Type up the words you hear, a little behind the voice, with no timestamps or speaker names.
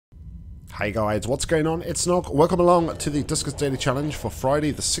Hey guys, what's going on? It's Nog. Welcome along to the Duskers Daily Challenge for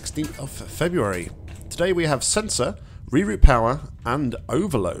Friday the 16th of February. Today we have Sensor, Reroute Power and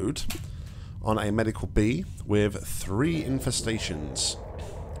Overload on a Medical B with 3 infestations.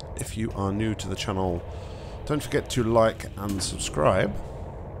 If you are new to the channel, don't forget to like and subscribe.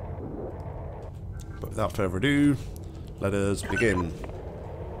 But without further ado, let us begin.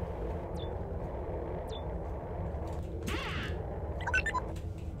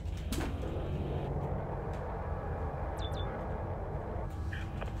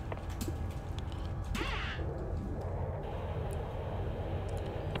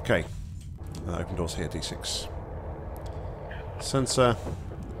 Okay, open doors here, D6. Sensor.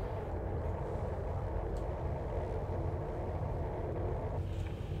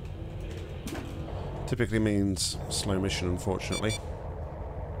 Typically means slow mission, unfortunately.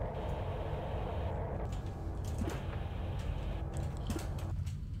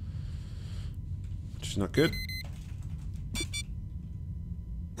 Which is not good.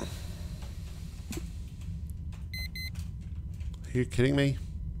 Are you kidding me?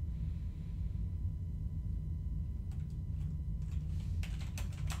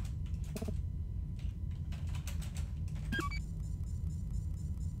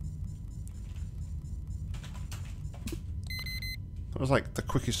 That was like the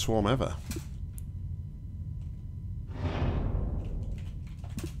quickest swarm ever.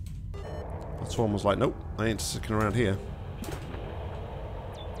 That swarm was like, nope, I ain't sticking around here.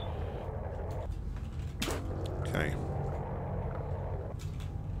 Okay.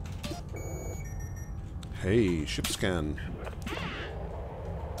 Hey, ship scan.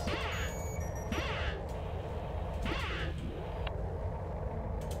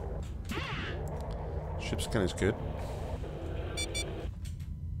 Ship scan is good.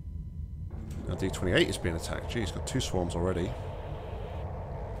 Now D28 is being attacked. Gee, he's got 2 swarms already.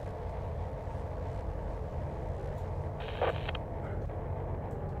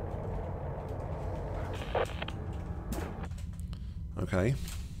 Okay.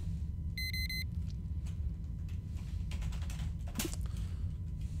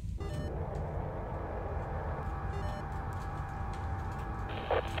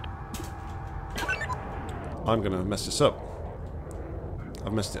 I'm gonna mess this up.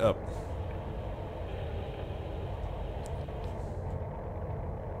 I've messed it up.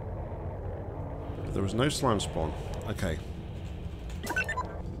 There was no slime spawn. Okay.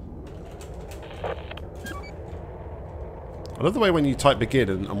 I love the way when you type begin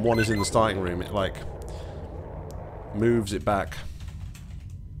and one is in the starting room, it like moves it back.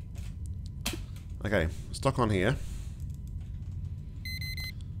 Okay, stuck on here.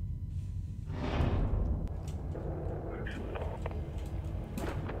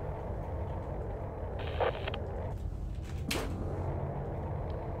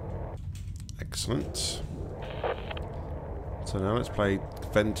 Excellent. So now let's play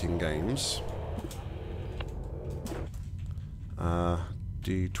venting games.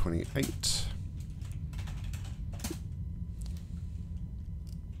 D28.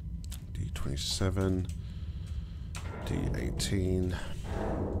 D27. D18.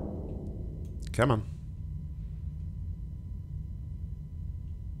 Come on.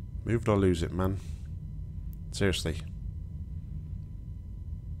 Move it or lose it, man. Seriously.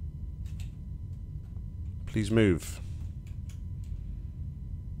 Please move.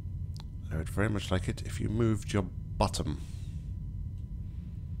 I would very much like it if you moved your bottom.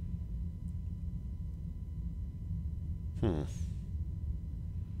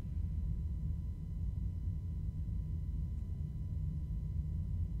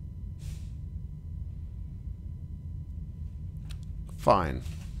 Fine.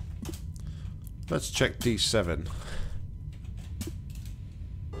 Let's check D7.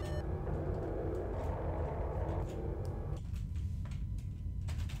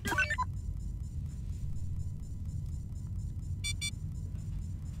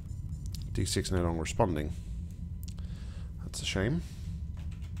 D6 no longer responding. That's a shame.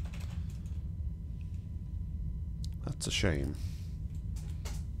 That's a shame.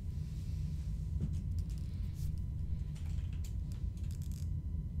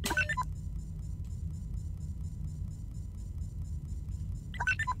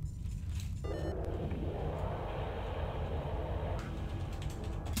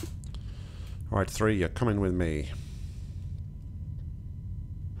 Alright, 3, you're coming with me.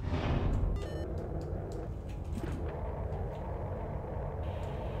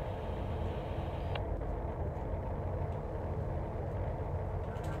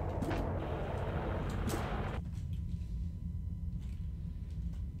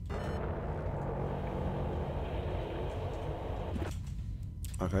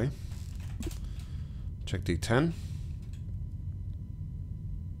 Okay. Check D10.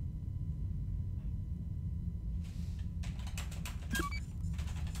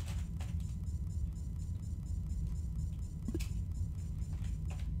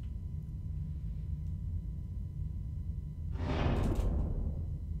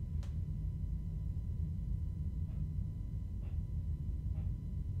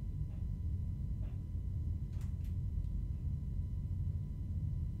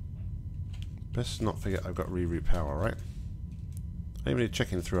 Best not forget I've got reroute power, right? I don't even need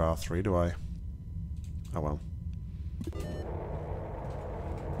checking through R3, do I? Oh well.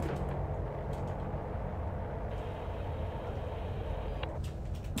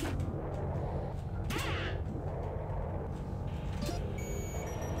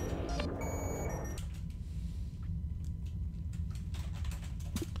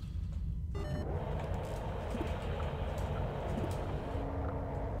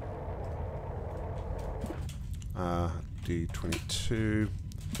 D22.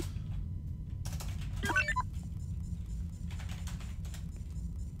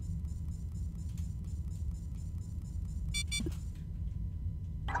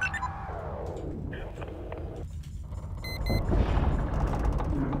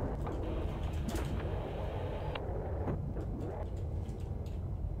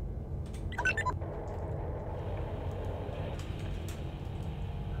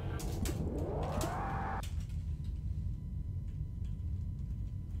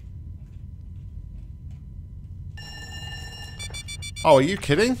 Oh, are you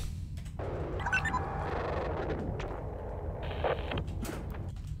kidding?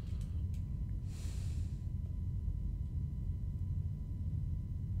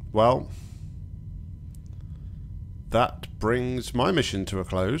 Well, that brings my mission to a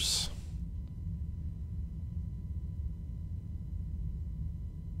close.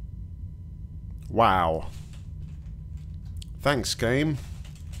 Wow. Thanks, game.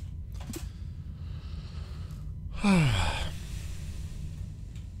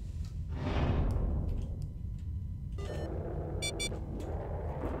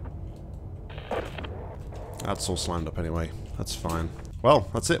 That's all slammed up anyway. That's fine. Well,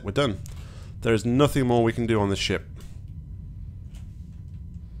 that's it. We're done. There is nothing more we can do on this ship.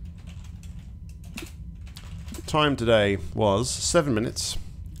 Time today was 7 minutes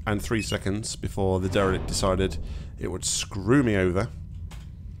and 3 seconds before the derelict decided it would screw me over.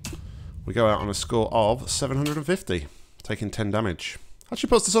 We go out on a score of 750, taking 10 damage. Actually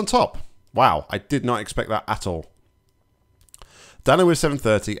puts us on top. Wow, I did not expect that at all. Dano was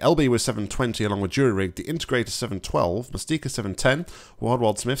 730, LB was 720 along with Jury Rig, the Integrator 712, Mystica 710,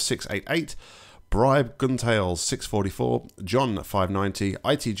 Wild Smith 688, Bribe Guntails 644, John 590,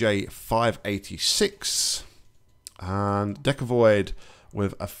 ITJ 586, and Deca Void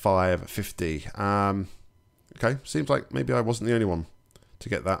with a 550. Okay, seems like maybe I wasn't the only one to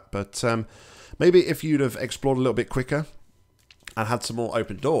get that, but maybe if you'd have explored a little bit quicker and had some more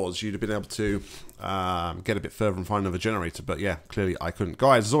open doors, you'd have been able to get a bit further and find another generator. But yeah, clearly I couldn't.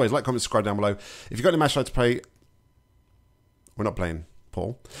 Guys, as always, like, comment, subscribe down below. If you've got any match to play, we're not playing,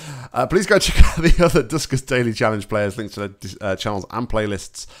 Paul. Please go check out the other Duskers Daily Challenge players. Links to their channels and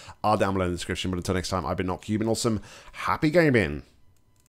playlists are down below in the description. But until next time, I've been Noshie. You've been awesome. Happy gaming.